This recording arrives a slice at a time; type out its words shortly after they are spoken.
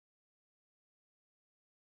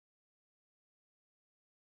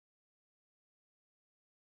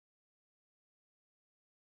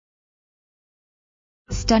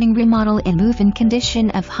stunning remodel and move-in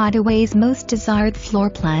condition of HIDEAWAY'S most desired floor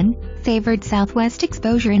plan, favored southwest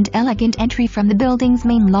exposure and elegant entry from the building's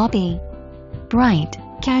main lobby. Bright,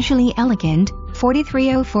 casually elegant,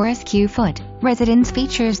 4304 sq ft, residence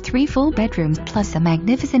features 3 full bedrooms plus a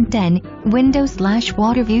magnificent den,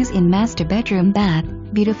 window/water views in master bedroom bath,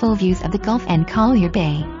 beautiful views of the Gulf and Collier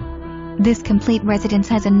Bay. This complete residence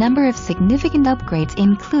has a number of significant upgrades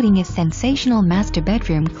including a sensational master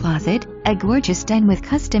bedroom closet, a gorgeous den with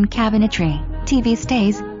custom cabinetry, TV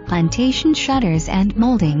stays, plantation shutters and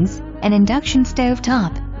moldings, an induction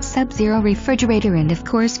stovetop, sub-zero refrigerator and of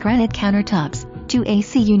course granite countertops, 2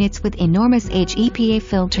 AC units with enormous HEPA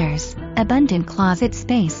filters, abundant closet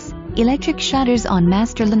space, electric shutters on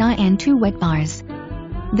master lanai and 2 wet bars.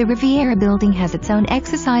 The Riviera building has its own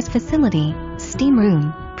exercise facility, steam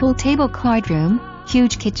room, pool table card room,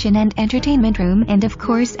 huge kitchen and entertainment room and of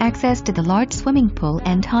course access to the large swimming pool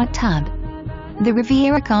and hot tub. The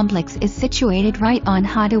Riviera complex is situated right on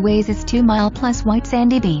HIDEAWAY'S 2-mile plus white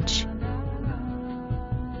sandy beach.